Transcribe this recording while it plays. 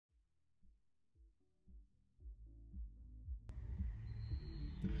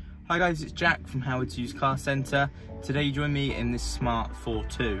Hi guys, it's Jack from Howard's Used Car Centre. Today you join me in this Smart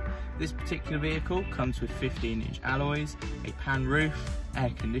 4.2. This particular vehicle comes with 15-inch alloys, a pan roof,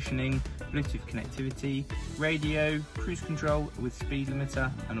 air conditioning, Bluetooth connectivity, radio, cruise control with speed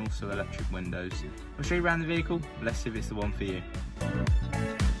limiter and also electric windows. I'll show you around the vehicle, let's see if it's the one for you.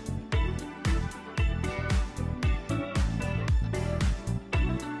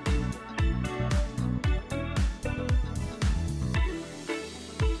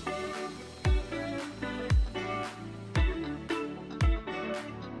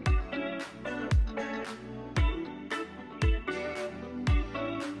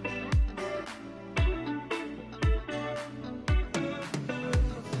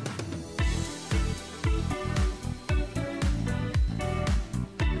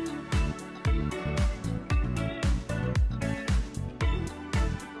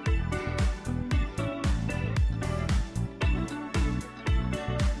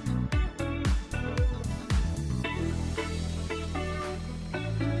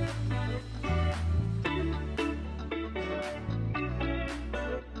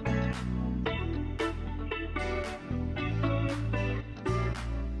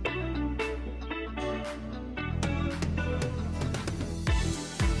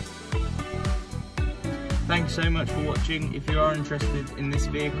 Thanks so much for watching. If you are interested in this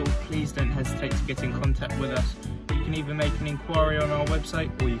vehicle, please don't hesitate to get in contact with us. You can either make an inquiry on our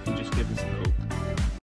website or you can just give us a call.